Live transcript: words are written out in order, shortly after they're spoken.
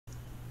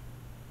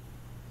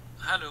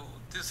Hello,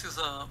 this is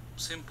a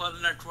simple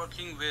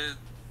networking with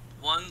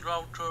one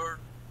router,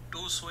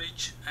 two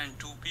switch and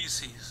two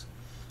PCs.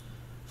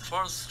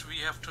 First we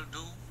have to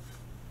do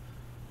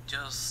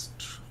just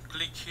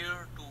click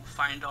here to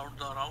find out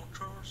the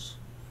routers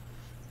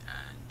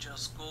and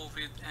just go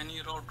with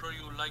any router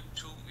you like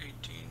to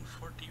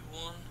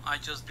 1841. I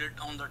just did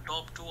on the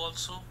top two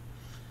also,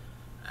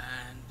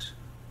 and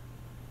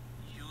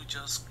you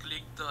just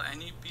click the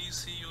any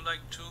PC you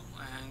like to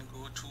and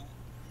go to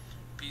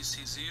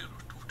PC 022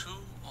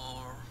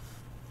 or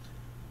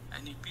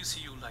any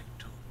PC you like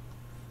to,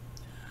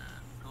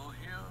 and go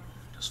here,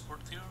 just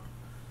put there,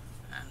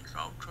 and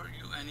router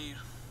you any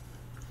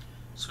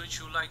switch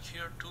you like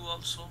here too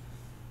also.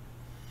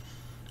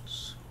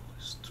 So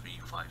it's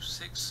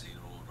 3560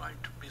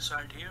 right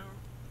beside here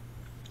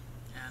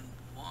and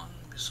one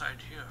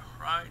beside here,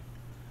 right?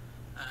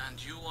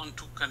 And you want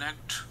to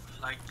connect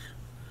like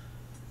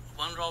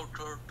one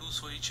router, two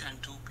switch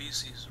and two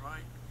PCs,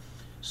 right?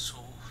 So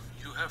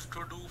you have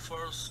to do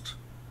first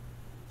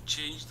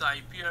change the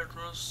IP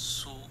address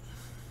so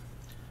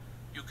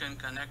you can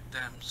connect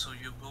them. So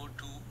you go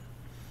to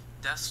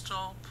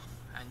desktop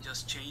and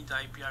just change the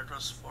IP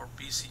address for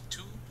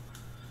PC2.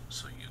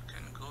 So you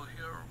can go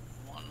here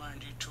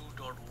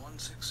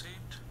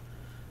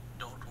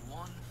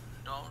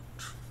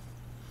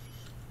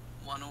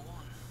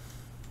 192.168.1.101,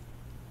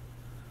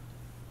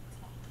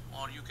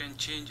 or you can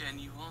change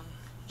any one.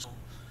 So,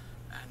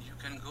 and you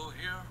can go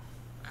here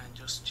and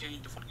just change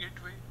the default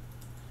gateway.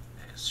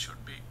 It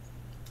should be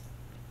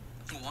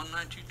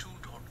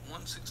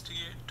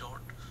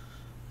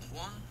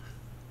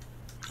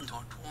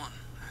 192.168.1.1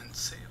 and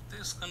save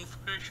this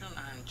configuration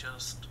and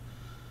just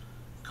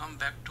come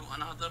back to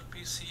another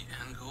PC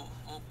and go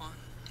open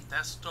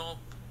desktop,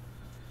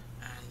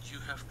 and you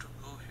have to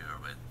go here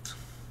with,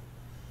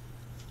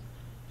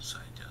 so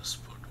I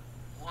just put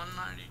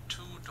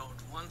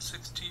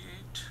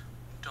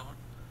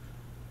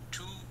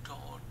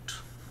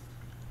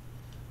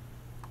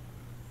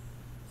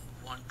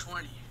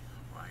 192.168.2.120,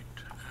 right?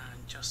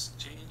 And just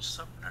change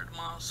subnet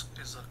mask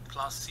is a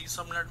class C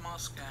subnet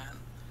mask and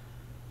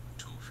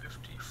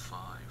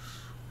 255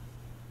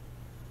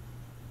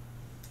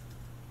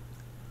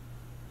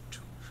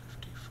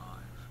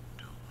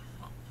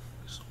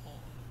 is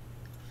all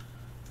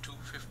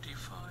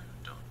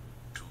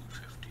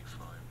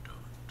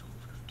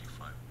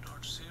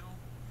 255.255.255.0,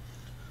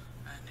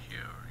 and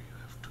here you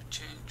have to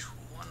change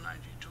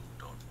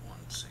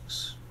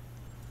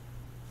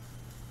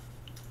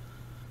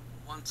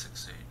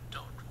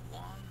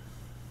 192.168.1,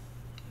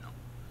 no,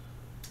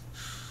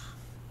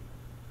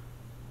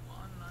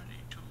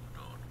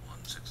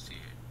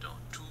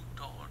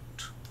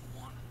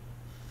 192.168.2.1,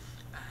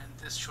 and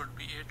this should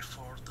be it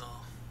for the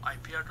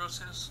IP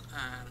addresses.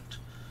 And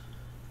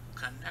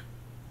connect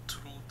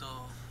through the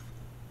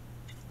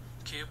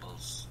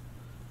cables,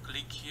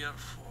 click here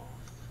for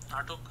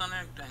auto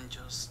connect and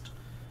just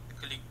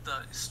click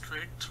the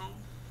straight through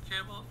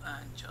cable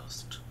and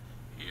just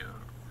here,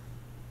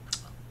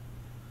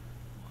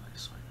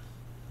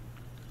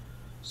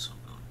 so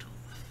go to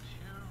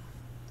here,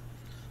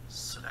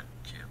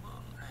 select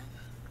cable and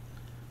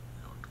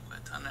go to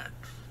Ethernet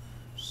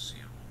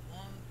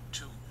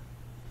 012,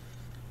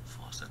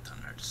 fast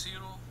Ethernet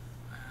 0,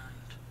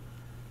 and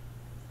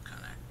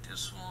connect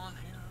this one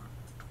here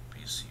to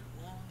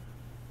PC1,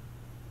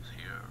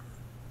 here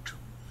to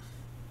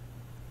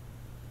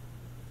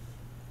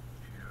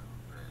here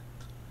with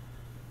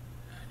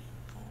any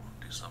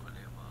port is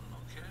available,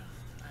 okay?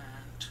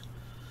 And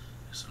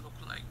it's look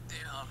like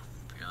they are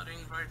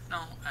pairing right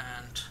now,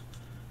 and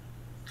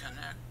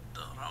connect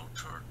the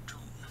router to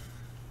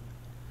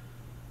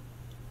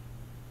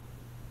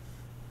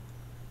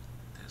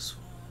this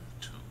one,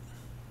 to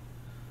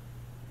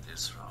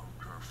this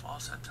router,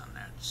 fast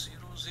Ethernet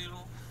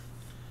 00,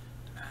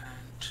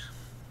 and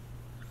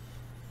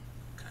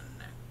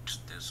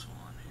connect this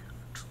one here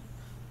to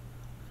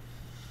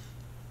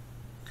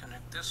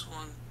connect this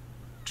one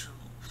to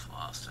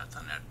fast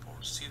Ethernet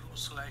port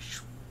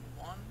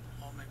 0/1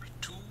 or maybe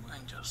 2,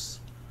 and just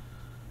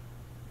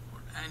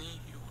put any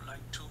you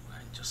like to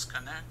and just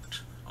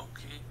connect.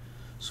 Okay,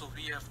 so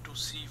we have to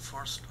see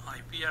first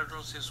IP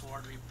address is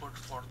what we put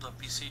for the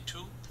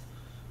PC2,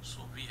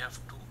 so we have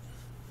to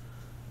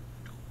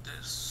do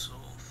this. So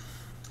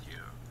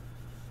here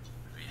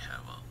we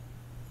have a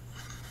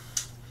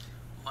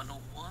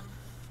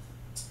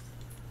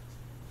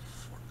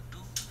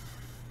 101.42,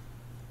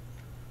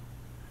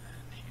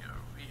 and here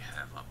we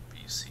have a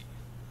PC.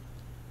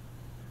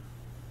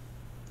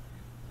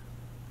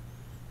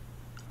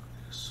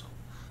 Okay, so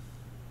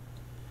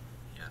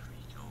here we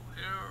go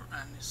here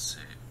and it's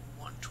say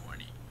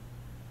 120,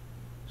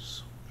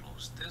 so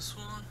close this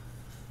one,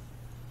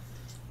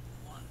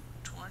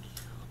 120,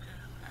 okay,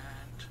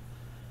 and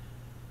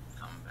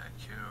come back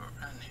here,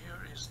 and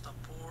here is the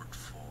port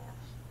for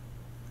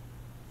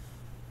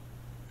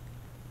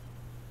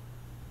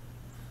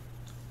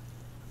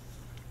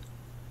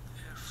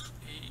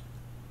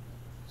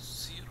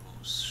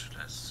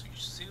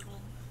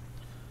FA0/0,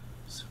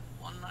 so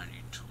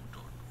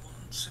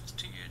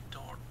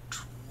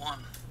 192.168.1.1,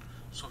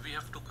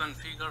 have to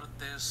configure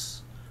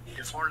this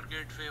default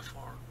gateway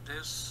for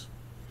this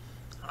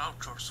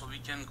router. So we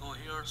can go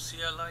here,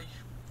 CLI,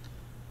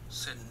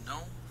 say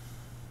no,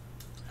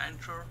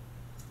 enter,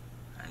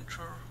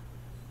 enter,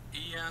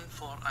 en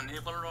for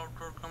enable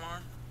router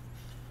command,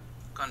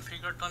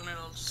 configure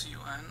terminal,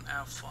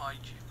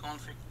 config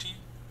config t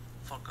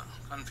for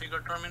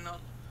configure terminal,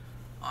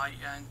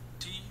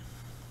 int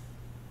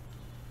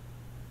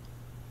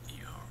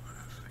your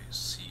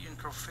FAC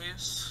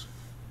interface,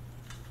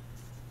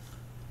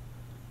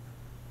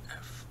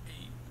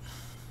 F8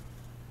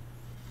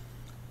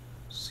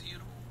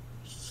 0/0,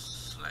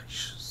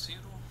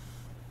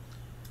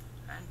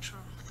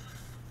 enter,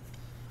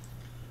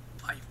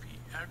 IP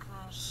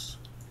address,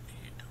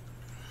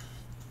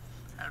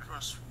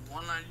 address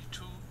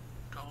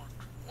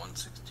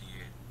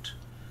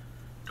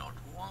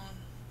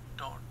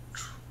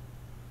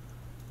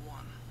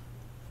 192.168.1.1,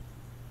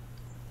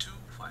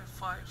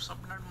 255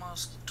 subnet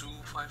mask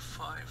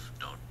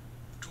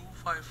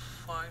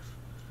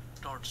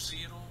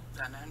 255.255.0,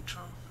 then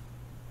enter,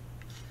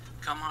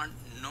 command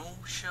no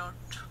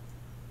shut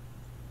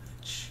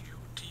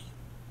HUT,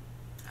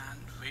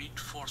 and wait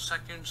for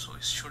seconds. So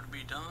it should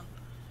be done,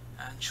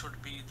 and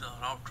should be the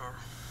router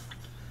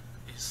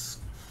is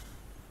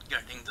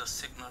getting the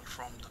signal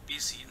from the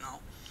PC now.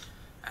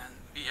 And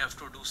we have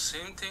to do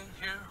same thing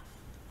here.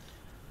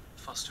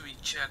 First we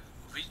check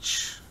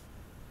which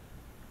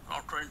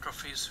router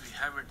interface we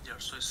have it there.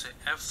 So it's a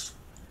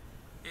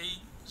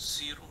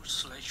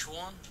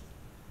FA0/1.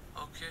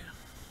 okay,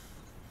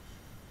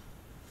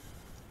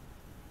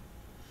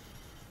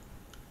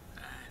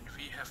 and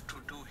we have to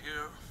do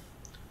here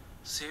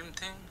same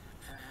thing,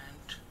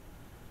 and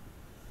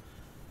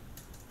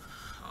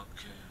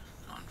okay,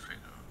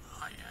 configure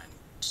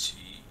int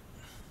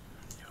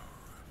your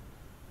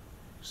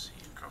C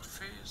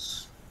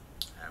interface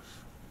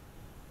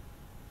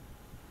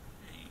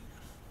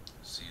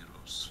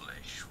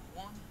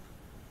FA0/1,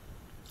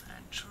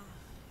 enter.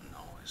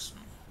 No, it's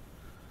no.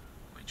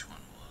 Which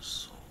one was?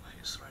 So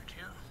he's right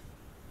here.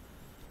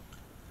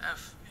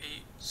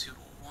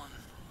 FA01,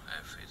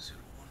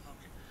 FA01.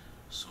 Okay.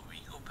 So we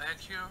go back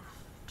here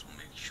to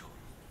make sure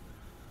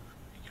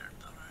we get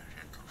the right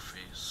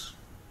interface.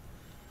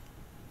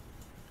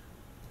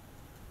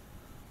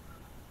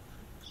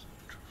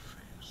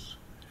 Interface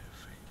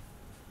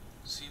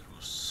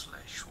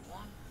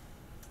FA0/1.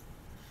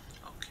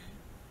 Okay.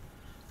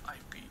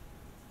 IP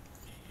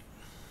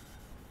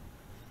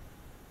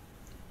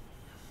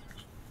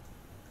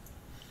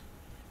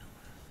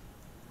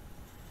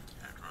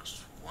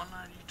address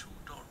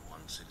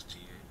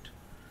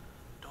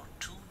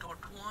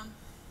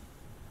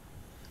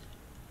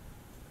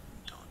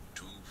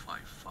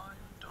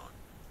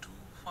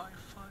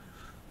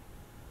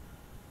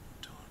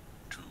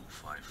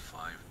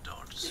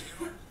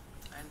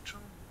enter,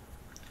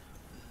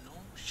 no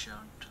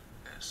shut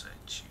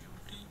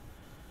SHUT.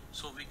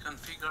 So we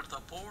configure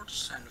the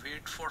ports and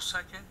wait for a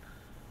second.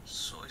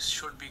 So it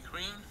should be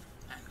green,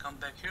 and come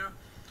back here,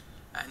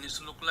 and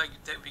it's look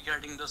like that we're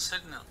getting the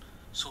signal.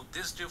 So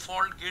this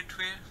default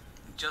gateway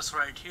just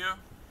right here,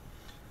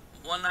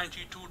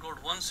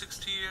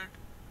 192.168,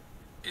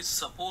 is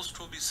supposed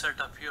to be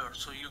set up here.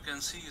 So you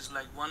can see it's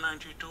like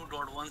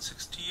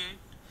 192.168,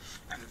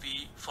 and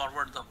we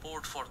forward the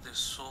port for this.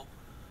 So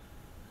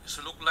it's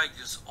look like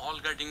it's all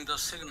getting the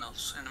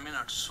signals in a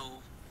minute.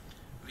 So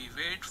we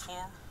wait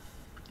for,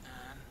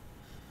 and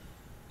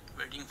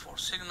waiting for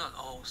signal.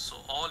 Oh,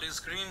 so all is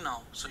green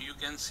now. So you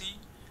can see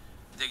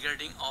they're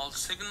getting all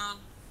signal.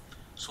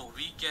 So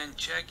we can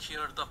check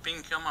here the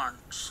ping command.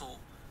 So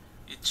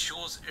it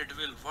shows it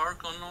will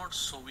work or not.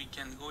 So we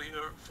can go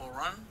here for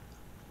run.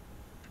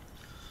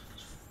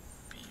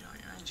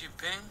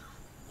 ping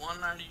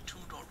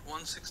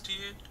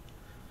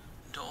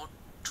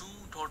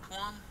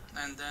 192.168.2.1,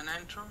 and then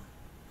enter,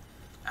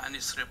 and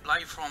its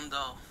reply from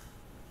the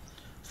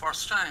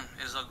first time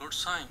is a good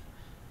sign.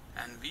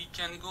 And we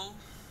can go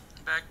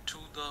back to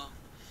the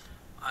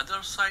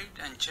other side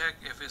and check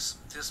if it's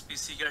this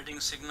PC getting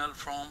signal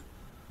from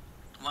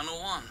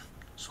 101.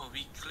 So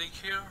we click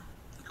here,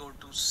 go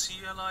to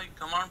CLI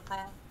command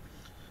prompt,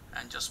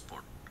 and just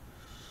put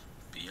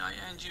ping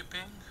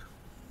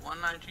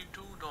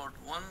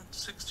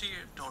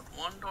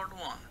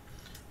 192.168.1.1,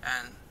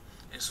 and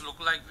it's look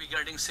like we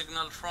getting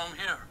signal from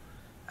here.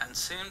 And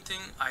same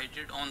thing I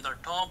did on the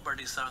top, but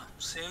it's the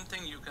same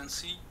thing. You can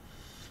see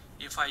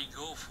if I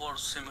go for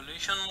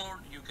simulation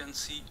mode, you can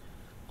see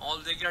all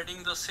they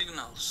getting the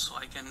signals. So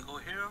I can go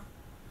here.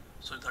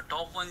 So the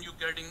top one you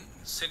getting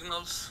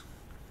signals,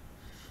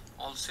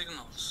 all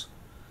signals.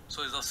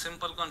 So it's a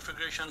simple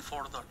configuration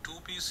for the two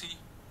PC,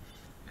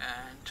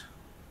 and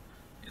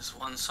it's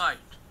one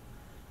side.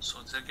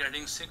 So they're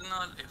getting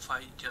signal. If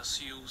I just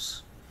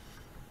use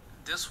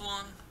this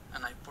one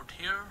and I put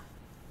here,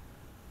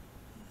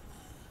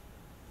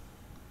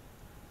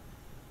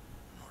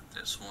 not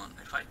this one.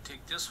 If I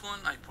take this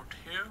one, I put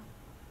here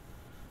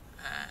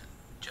and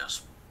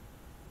just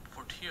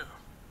put here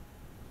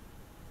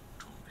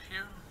to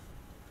here.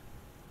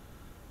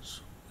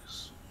 So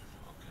this,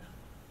 okay.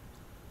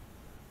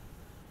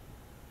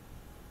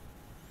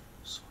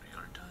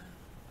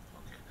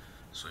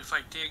 if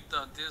I take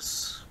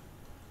this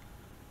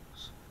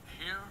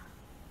here,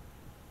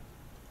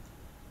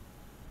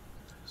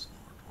 it's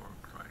not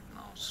work right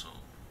now, so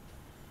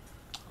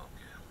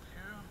okay,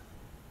 here,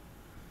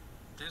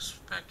 this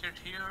packet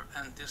here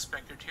and this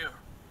packet here.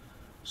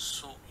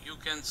 So you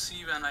can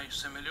see when I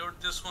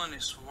simulate this one,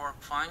 it's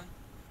work fine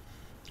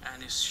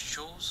and it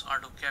shows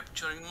auto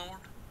capturing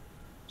mode,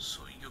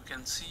 so you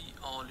can see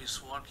all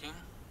is working.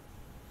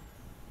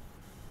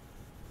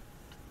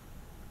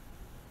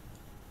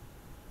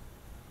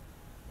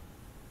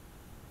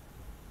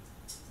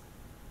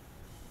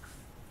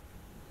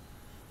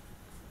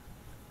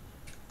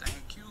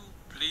 Thank you.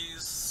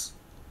 Please,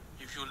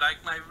 if you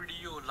like my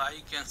video,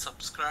 like and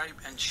subscribe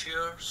and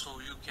share, so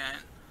you can,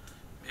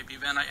 maybe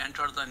when I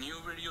enter the new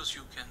videos,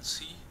 you can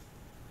see,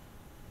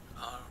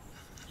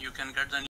 you can get the